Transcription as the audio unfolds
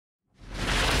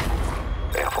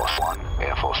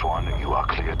You are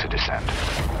clear to descend.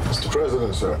 Mr.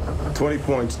 President, sir. 20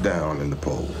 points down in the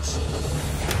polls.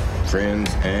 Friends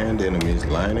and enemies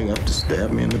lining up to stab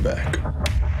me in the back.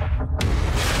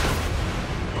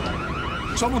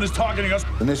 Someone is targeting us.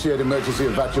 Initiate emergency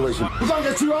evacuation. We can't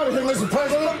get you out of here, Mr.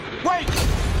 President! Wait!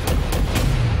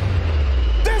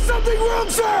 There's something wrong,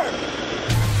 sir!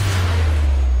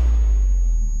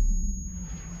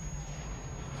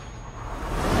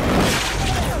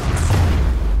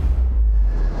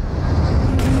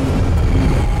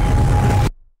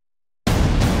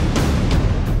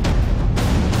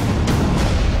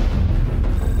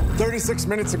 "36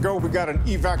 minutes ago, we got an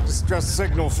evac distress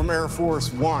signal from Air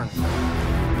Force One.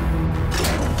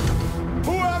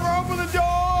 Whoever open the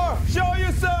door, show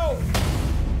yourself!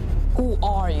 Who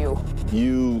are you?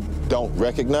 You don't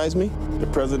recognize me? The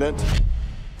President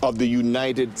of the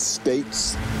United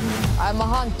States? I'm a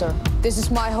hunter. This is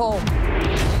my home.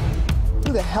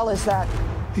 Who the hell is that?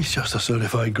 He's just a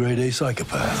certified grade A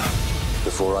psychopath.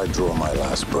 Before I draw my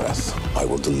last breath, I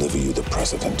will deliver you the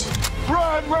President.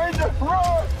 Run, Ranger,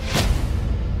 run!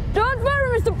 Don't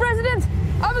worry, Mr. President.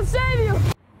 I will save you.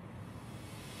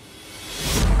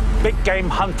 Big game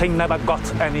hunting never got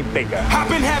any bigger. I've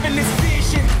been having this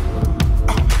vision.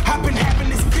 I've been having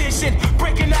this vision.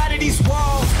 Breaking out of these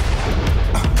walls.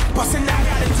 Busting, I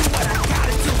gotta do what I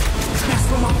gotta do. That's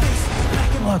for my face.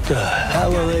 What the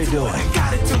hell are they doing?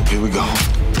 Here we go.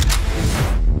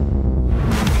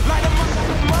 Light 'em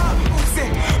up,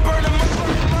 burn 'em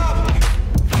up.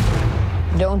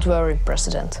 Don't worry,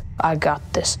 President. I got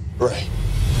this. Ray.